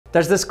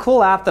There's this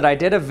cool app that I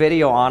did a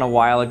video on a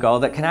while ago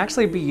that can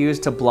actually be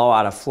used to blow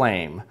out a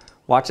flame.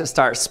 Watch it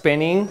start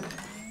spinning.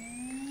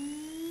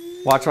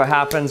 Watch what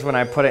happens when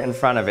I put it in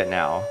front of it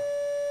now.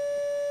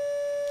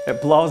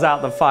 It blows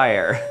out the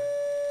fire.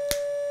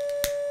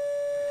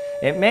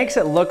 It makes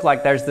it look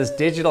like there's this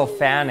digital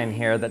fan in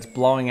here that's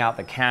blowing out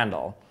the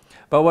candle.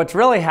 But what's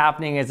really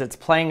happening is it's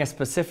playing a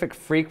specific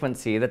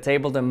frequency that's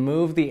able to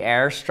move the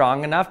air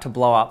strong enough to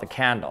blow out the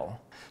candle.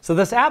 So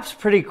this app's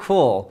pretty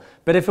cool,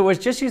 but if it was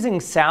just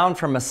using sound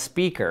from a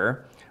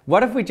speaker,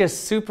 what if we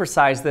just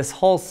supersize this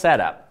whole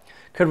setup?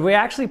 Could we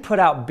actually put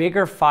out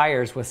bigger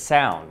fires with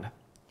sound?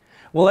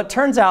 Well, it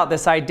turns out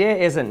this idea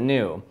isn't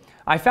new.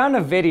 I found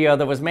a video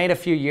that was made a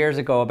few years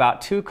ago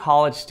about 2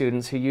 college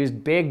students who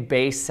used big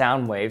bass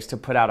sound waves to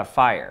put out a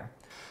fire.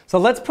 So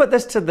let's put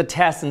this to the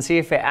test and see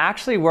if it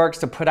actually works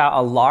to put out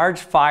a large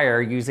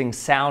fire using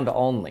sound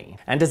only.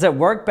 And does it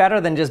work better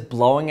than just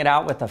blowing it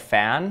out with a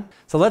fan?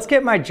 So let's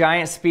get my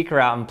giant speaker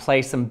out and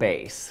play some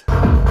bass.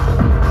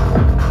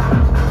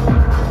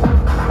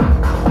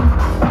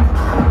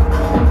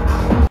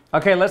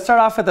 Okay, let's start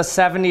off with a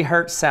 70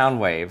 hertz sound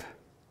wave.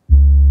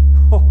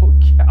 Oh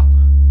cow,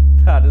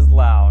 that is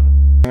loud.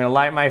 I'm gonna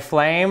light my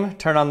flame,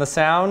 turn on the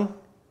sound.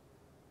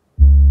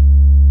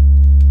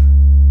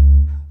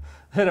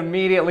 It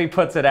immediately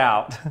puts it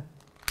out.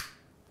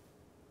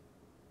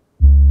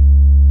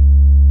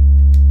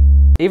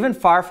 Even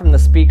far from the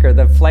speaker,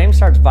 the flame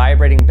starts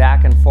vibrating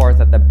back and forth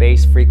at the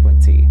bass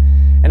frequency.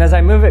 And as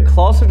I move it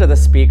closer to the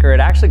speaker, it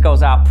actually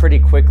goes out pretty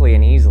quickly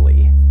and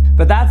easily.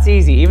 But that's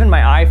easy, even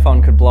my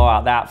iPhone could blow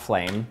out that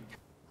flame.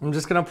 I'm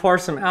just gonna pour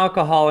some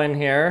alcohol in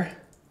here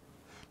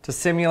to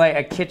simulate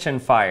a kitchen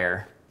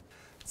fire.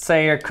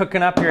 Say you're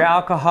cooking up your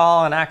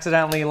alcohol and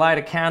accidentally light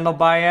a candle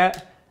by it,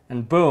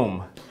 and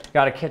boom,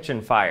 got a kitchen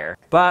fire.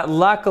 But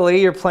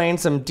luckily you're playing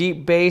some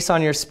deep bass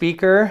on your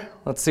speaker.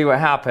 Let's see what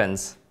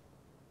happens.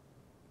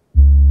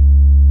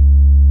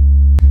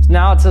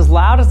 Now it's as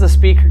loud as the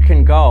speaker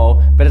can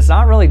go, but it's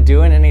not really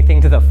doing anything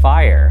to the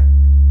fire.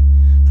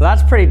 So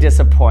that's pretty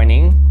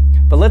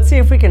disappointing, but let's see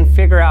if we can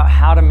figure out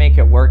how to make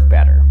it work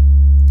better.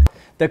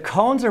 The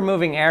cones are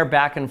moving air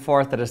back and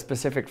forth at a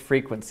specific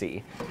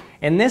frequency.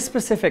 In this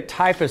specific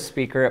type of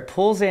speaker, it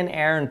pulls in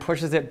air and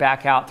pushes it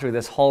back out through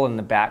this hole in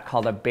the back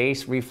called a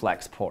bass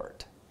reflex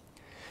port.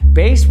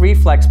 Bass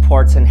reflex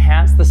ports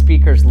enhance the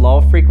speaker's low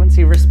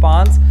frequency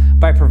response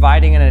by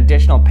providing an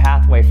additional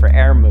pathway for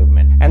air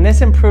movement. And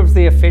this improves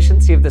the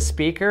efficiency of the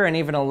speaker and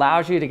even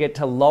allows you to get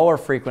to lower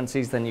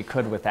frequencies than you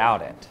could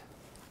without it.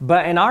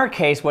 But in our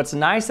case, what's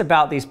nice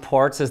about these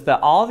ports is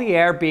that all the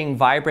air being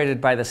vibrated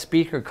by the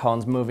speaker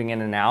cones moving in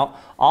and out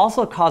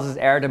also causes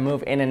air to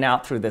move in and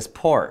out through this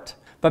port.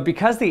 But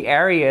because the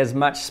area is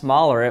much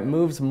smaller, it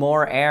moves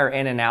more air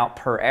in and out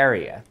per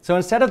area. So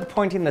instead of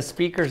pointing the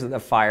speakers at the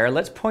fire,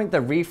 let's point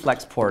the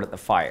reflex port at the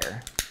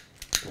fire.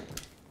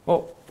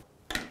 Whoa.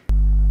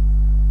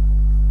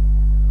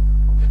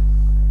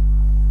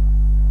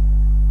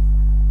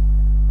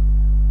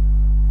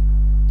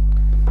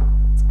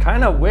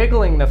 Kind of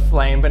wiggling the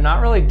flame, but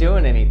not really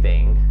doing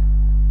anything.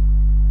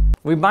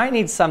 We might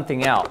need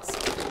something else.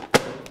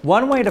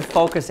 One way to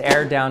focus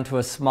air down to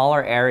a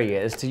smaller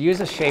area is to use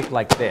a shape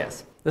like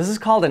this. This is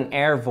called an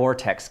air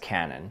vortex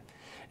cannon.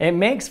 It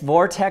makes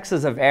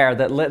vortexes of air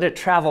that let it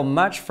travel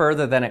much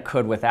further than it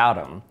could without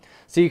them.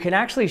 So you can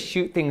actually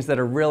shoot things that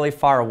are really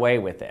far away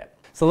with it.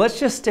 So let's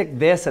just stick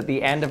this at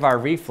the end of our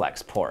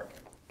reflex port.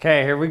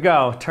 Okay, here we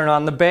go. Turn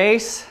on the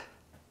bass.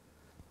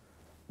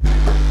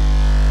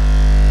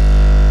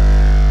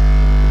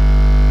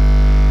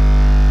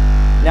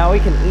 Now we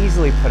can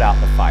easily put out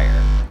the fire.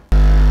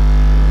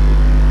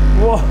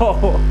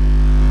 Whoa!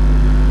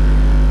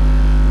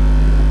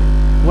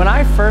 When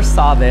I first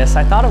saw this,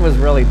 I thought it was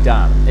really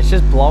dumb. It's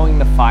just blowing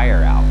the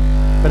fire out.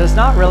 But it's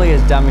not really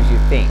as dumb as you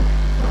think.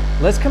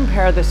 Let's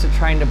compare this to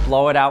trying to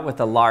blow it out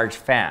with a large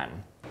fan.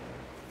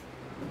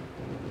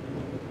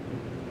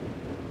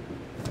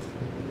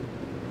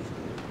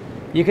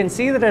 You can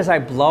see that as I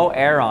blow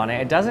air on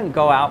it, it doesn't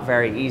go out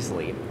very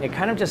easily. It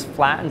kind of just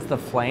flattens the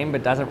flame,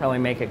 but doesn't really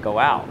make it go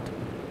out.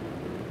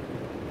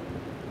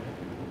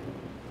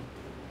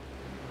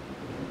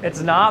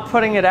 It's not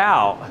putting it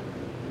out.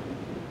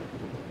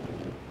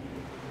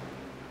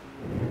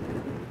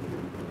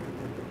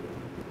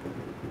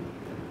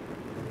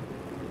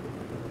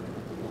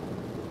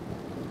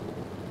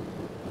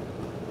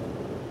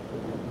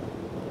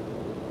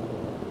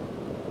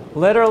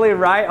 Literally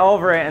right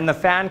over it, and the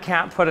fan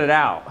can't put it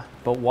out.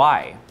 But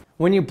why?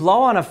 When you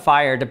blow on a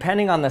fire,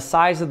 depending on the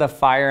size of the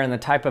fire and the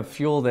type of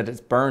fuel that it's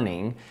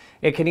burning,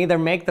 it can either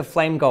make the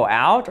flame go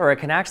out, or it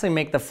can actually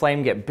make the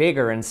flame get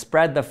bigger and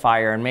spread the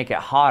fire and make it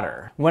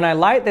hotter. When I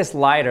light this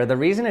lighter, the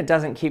reason it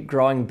doesn't keep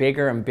growing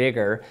bigger and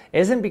bigger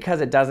isn't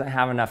because it doesn't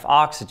have enough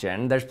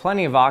oxygen. There's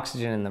plenty of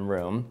oxygen in the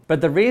room,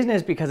 but the reason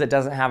is because it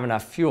doesn't have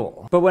enough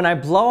fuel. But when I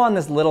blow on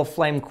this little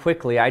flame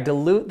quickly, I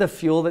dilute the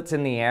fuel that's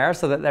in the air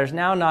so that there's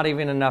now not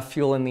even enough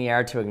fuel in the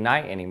air to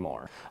ignite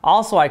anymore.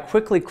 Also, I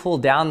quickly cool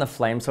down the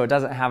flame so it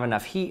doesn't have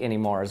enough heat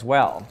anymore as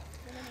well.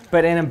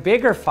 But in a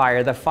bigger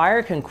fire, the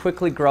fire can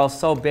quickly grow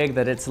so big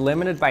that it's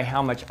limited by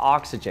how much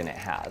oxygen it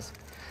has.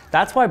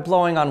 That's why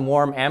blowing on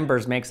warm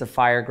embers makes a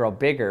fire grow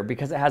bigger,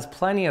 because it has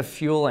plenty of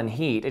fuel and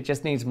heat, it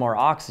just needs more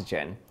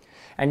oxygen.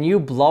 And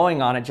you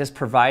blowing on it just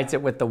provides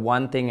it with the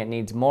one thing it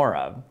needs more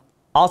of.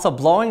 Also,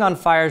 blowing on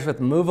fires with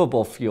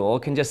movable fuel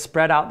can just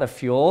spread out the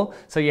fuel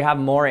so you have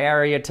more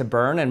area to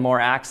burn and more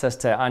access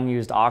to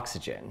unused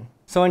oxygen.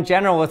 So in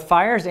general, with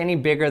fires any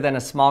bigger than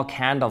a small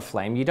candle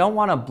flame, you don't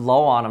want to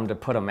blow on them to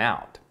put them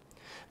out.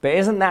 But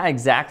isn't that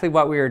exactly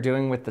what we were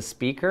doing with the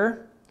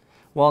speaker?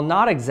 Well,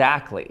 not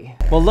exactly.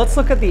 Well, let's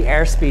look at the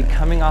airspeed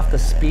coming off the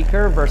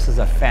speaker versus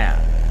a fan.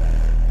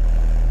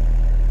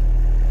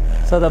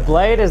 So the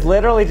blade is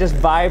literally just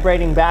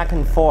vibrating back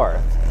and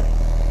forth.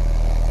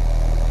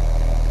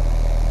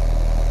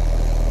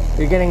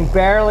 You're getting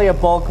barely a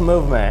bulk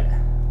movement.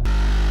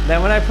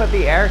 Then when I put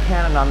the air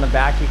cannon on the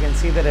back, you can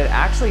see that it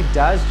actually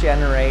does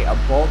generate a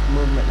bulk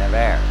movement of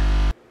air.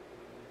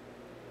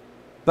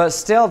 But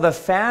still, the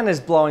fan is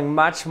blowing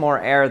much more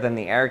air than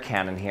the air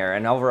cannon here,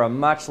 and over a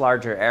much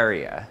larger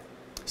area.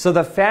 So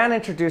the fan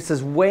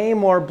introduces way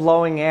more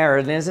blowing air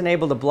and isn't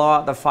able to blow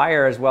out the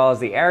fire as well as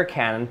the air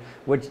cannon,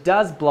 which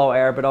does blow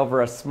air but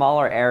over a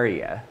smaller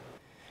area.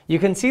 You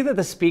can see that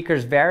the speaker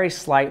is very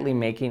slightly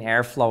making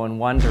airflow in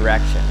one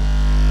direction,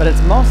 but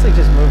it's mostly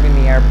just moving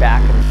the air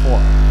back and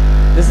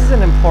forth. This is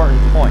an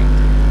important point.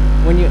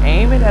 When you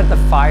aim it at the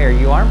fire,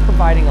 you aren't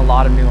providing a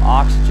lot of new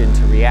oxygen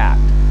to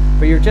react,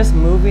 but you're just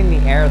moving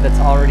the air that's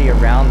already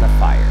around the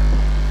fire.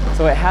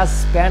 So it has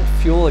spent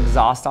fuel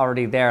exhaust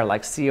already there,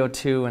 like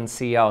CO2 and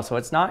CO, so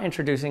it's not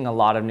introducing a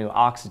lot of new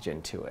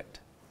oxygen to it.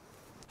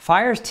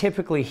 Fires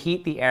typically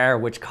heat the air,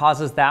 which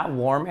causes that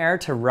warm air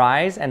to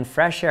rise and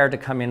fresh air to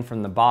come in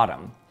from the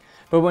bottom.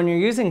 But when you're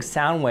using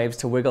sound waves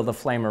to wiggle the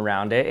flame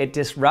around it, it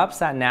disrupts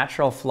that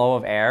natural flow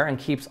of air and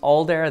keeps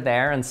old air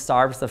there and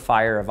starves the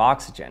fire of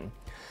oxygen.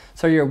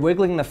 So you're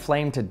wiggling the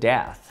flame to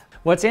death.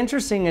 What's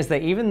interesting is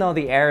that even though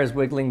the air is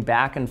wiggling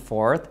back and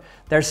forth,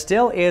 there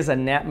still is a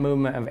net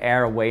movement of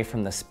air away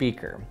from the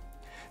speaker.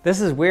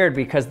 This is weird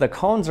because the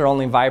cones are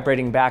only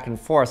vibrating back and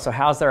forth, so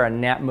how's there a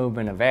net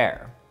movement of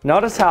air?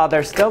 Notice how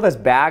there's still this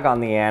bag on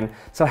the end,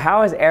 so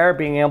how is air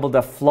being able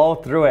to flow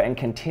through it and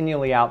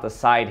continually out the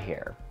side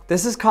here?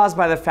 This is caused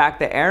by the fact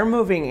that air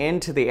moving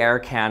into the air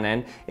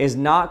cannon is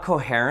not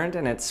coherent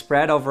and it's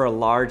spread over a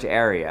large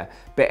area.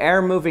 But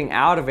air moving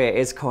out of it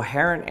is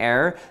coherent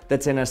air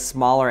that's in a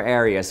smaller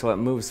area, so it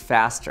moves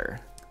faster.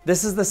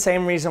 This is the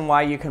same reason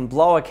why you can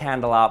blow a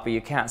candle out, but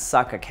you can't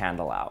suck a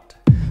candle out.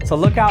 So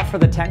look out for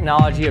the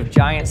technology of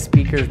giant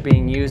speakers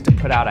being used to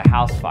put out a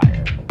house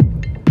fire.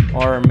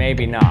 Or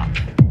maybe not.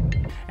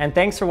 And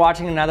thanks for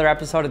watching another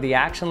episode of the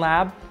Action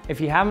Lab. If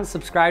you haven't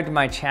subscribed to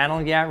my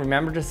channel yet,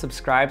 remember to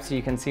subscribe so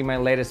you can see my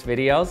latest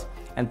videos.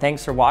 And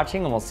thanks for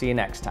watching, and we'll see you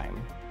next time.